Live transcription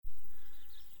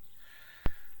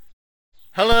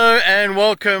Hello and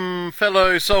welcome,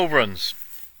 fellow sovereigns.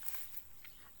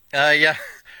 I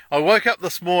woke up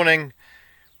this morning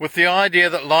with the idea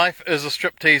that life is a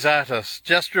strip-tease artist,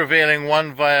 just revealing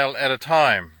one veil at a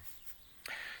time.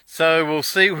 So we'll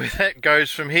see where that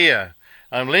goes from here.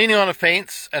 I'm leaning on a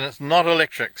fence and it's not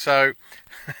electric, so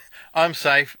I'm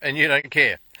safe and you don't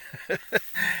care.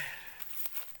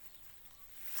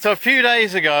 So a few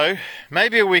days ago,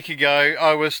 maybe a week ago,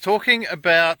 I was talking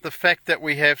about the fact that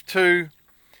we have two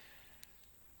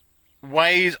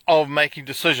ways of making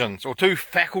decisions, or two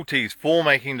faculties for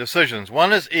making decisions.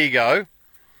 One is ego,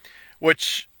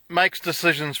 which makes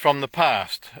decisions from the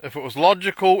past. If it was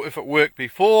logical, if it worked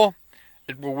before,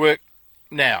 it will work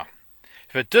now.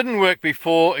 If it didn't work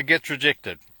before, it gets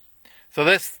rejected. So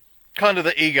that's kind of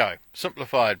the ego,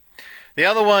 simplified. The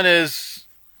other one is,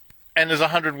 and there's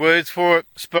 100 words for it,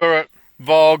 spirit,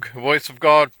 Vog, voice of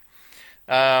God,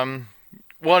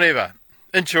 whatever,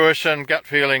 intuition, gut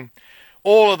feeling,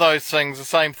 all of those things, the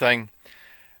same thing.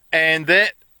 And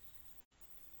that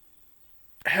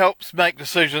helps make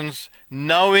decisions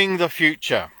knowing the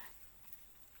future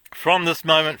from this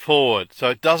moment forward,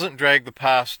 so it doesn't drag the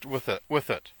past with it.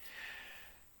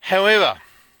 However,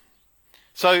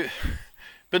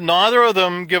 but neither of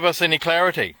them give us any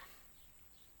clarity.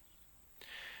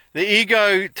 The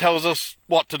ego tells us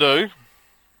what to do.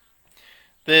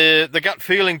 The gut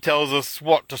feeling tells us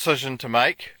what decision to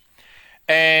make.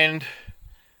 And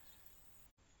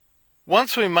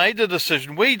once we made the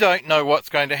decision, we don't know what's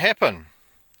going to happen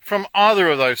from either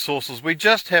of those sources. We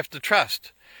just have to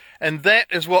trust. And that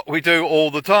is what we do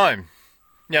all the time.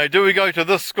 You know, do we go to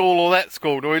this school or that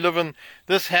school? Do we live in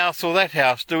this house or that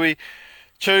house? Do we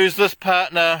choose this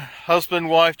partner, husband,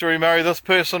 wife? Do we marry this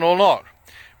person or not?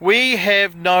 We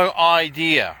have no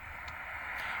idea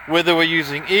whether we're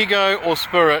using ego or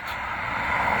spirit,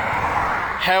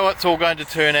 how it's all going to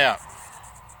turn out.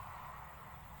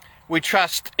 We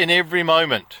trust in every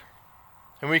moment,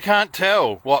 and we can't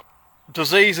tell what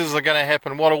diseases are going to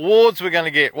happen, what awards we're going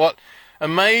to get, what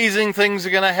amazing things are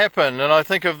going to happen. And I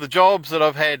think of the jobs that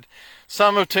I've had.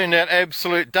 Some have turned out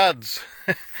absolute duds.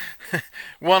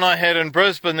 One I had in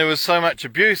Brisbane, there was so much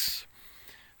abuse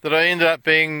that I ended up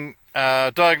being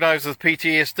diagnosed with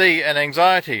PTSD and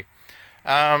anxiety.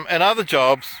 And other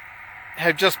jobs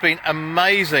have just been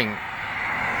amazing.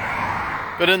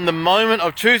 But in the moment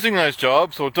of choosing those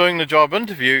jobs or doing the job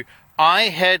interview, I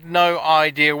had no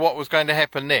idea what was going to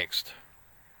happen next.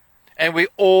 And we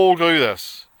all do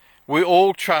this. We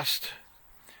all trust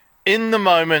in the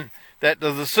moment that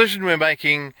the decision we're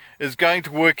making is going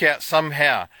to work out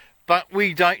somehow. But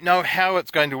we don't know how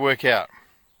it's going to work out.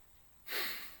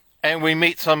 And we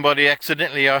meet somebody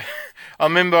accidentally. I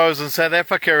remember I was in South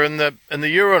Africa in the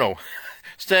urinal,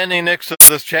 standing next to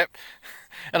this chap,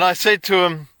 and I said to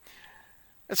him,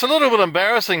 it's a little bit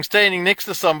embarrassing standing next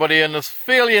to somebody in this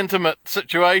fairly intimate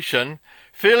situation,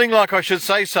 feeling like I should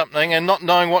say something and not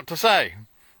knowing what to say.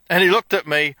 And he looked at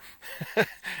me,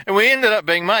 and we ended up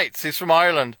being mates. He's from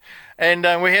Ireland. And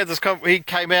we had this, he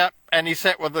came out and he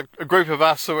sat with a group of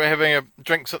us who were having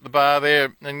drinks at the bar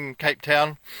there in Cape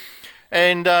Town.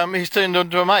 And he's turned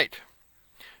into a mate.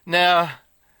 Now,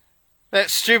 that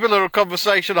stupid little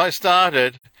conversation I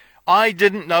started, I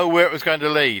didn't know where it was going to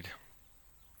lead.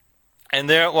 And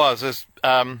there it was.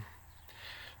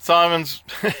 Simon's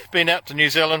been out to New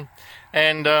Zealand.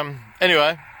 And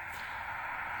anyway,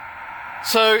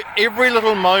 so every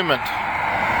little moment,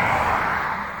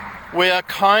 we are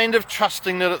kind of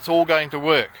trusting that it's all going to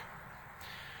work.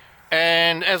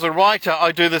 And as a writer,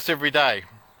 I do this every day.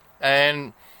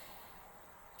 And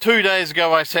 2 days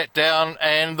ago, I sat down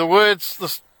and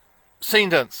this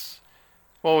sentence,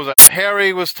 what was it?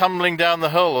 Harry was tumbling down the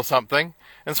hill or something.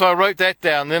 And so I wrote that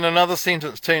down. Then another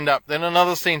sentence turned up. Then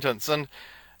another sentence. And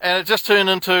it just turned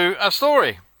into a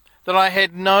story that I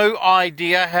had no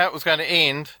idea how it was going to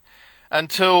end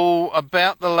until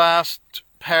about the last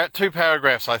two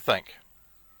paragraphs, I think.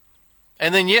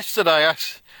 And then yesterday,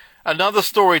 another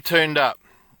story turned up.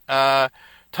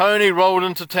 Tony rolled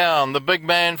into town, the big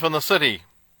man from the city.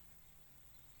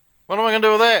 What am I going to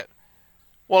do with that?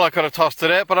 Well, I could have tossed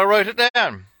it out, but I wrote it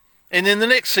down. And then the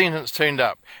next sentence turned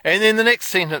up. And then the next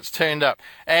sentence turned up.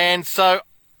 And so,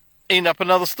 end up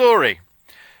another story.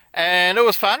 And it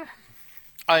was fun.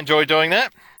 I enjoy doing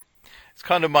that. It's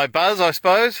kind of my buzz, I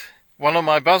suppose. One of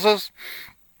my buzzers.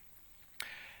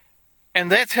 And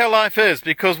that's how life is,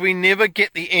 because we never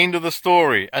get the end of the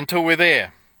story until we're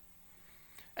there.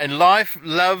 And life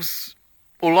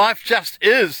just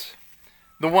is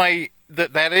the way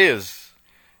that is.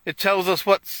 It tells us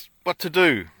what to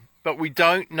do, but we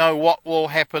don't know what will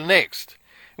happen next.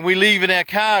 And we leave in our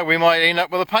car, we might end up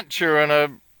with a puncture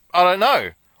and I don't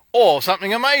know. Or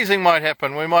something amazing might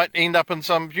happen. We might end up in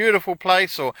some beautiful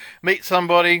place or meet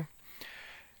somebody.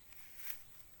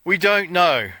 We don't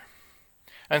know.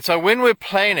 And so when we're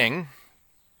planning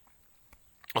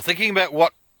or thinking about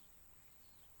what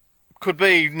could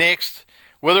be next,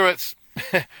 whether it's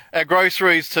our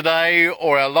groceries today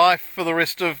or our life for the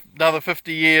rest of another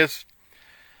 50 years,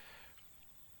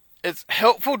 it's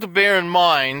helpful to bear in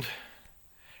mind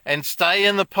and stay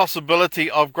in the possibility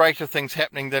of greater things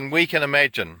happening than we can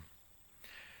imagine.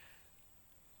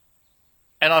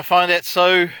 And I find that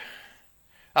so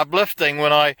uplifting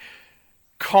when I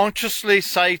consciously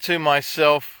say to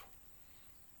myself,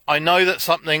 I know that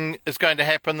something is going to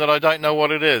happen that I don't know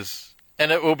what it is,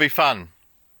 and it will be fun.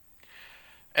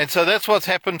 And so that's what's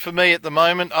happened for me at the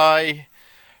moment. I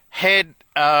had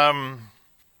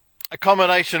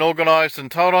accommodation organised in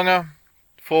Tauranga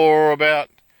for about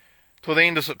till the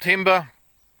end of September,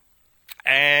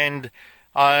 and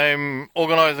I'm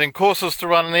organising courses to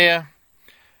run there.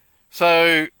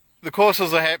 So the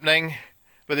courses are happening,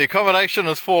 but the accommodation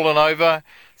has fallen over,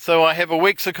 so I have a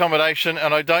week's accommodation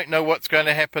and I don't know what's going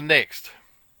to happen next.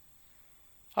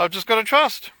 I've just got to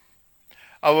trust.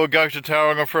 I will go to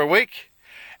Tauranga for a week,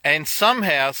 and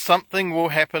somehow something will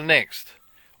happen next.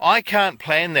 I can't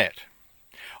plan that.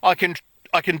 I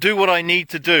can do what I need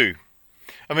to do.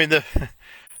 I mean,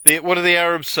 what do the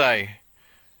Arabs say?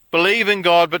 Believe in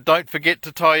God, but don't forget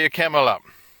to tie your camel up.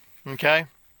 Okay?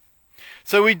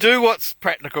 So we do what's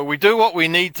practical. We do what we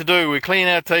need to do. We clean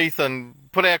our teeth and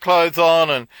put our clothes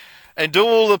on and do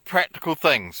all the practical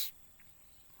things.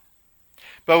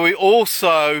 But we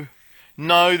also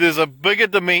know there's a bigger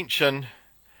dimension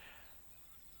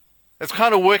that's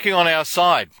kind of working on our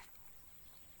side,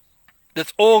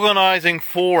 that's organising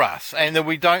for us, and that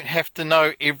we don't have to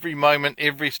know every moment,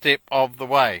 every step of the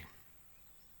way.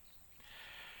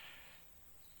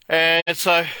 And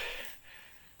so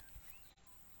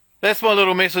that's my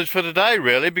little message for today,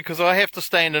 really, because I have to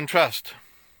stand and trust.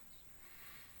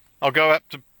 I'll go up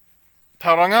to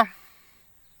Tauranga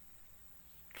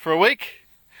for a week,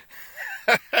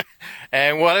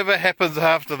 and whatever happens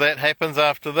after that, happens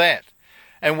after that.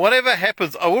 And whatever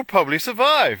happens, I will probably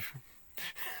survive.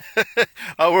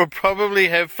 I will probably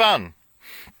have fun.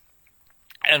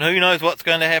 And who knows what's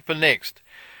going to happen next.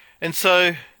 And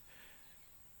so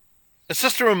it's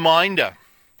just a reminder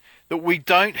that we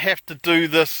don't have to do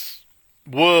this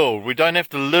world, we don't have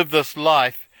to live this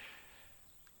life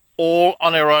all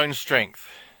on our own strength.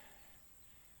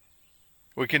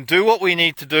 We can do what we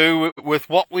need to do with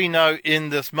what we know in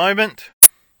this moment,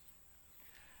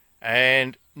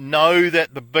 and know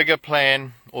that the bigger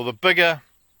plan, or the bigger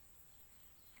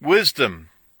wisdom,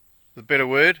 the better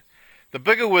word, the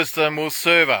bigger wisdom will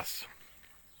serve us.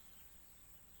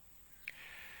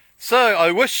 So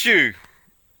I wish you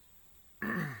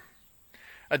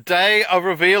a day of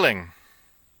revealing.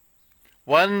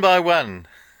 One by one,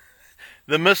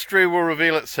 the mystery will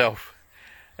reveal itself.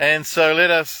 And so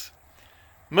let us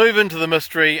move into the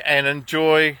mystery and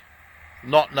enjoy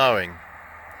not knowing.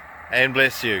 And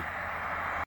bless you.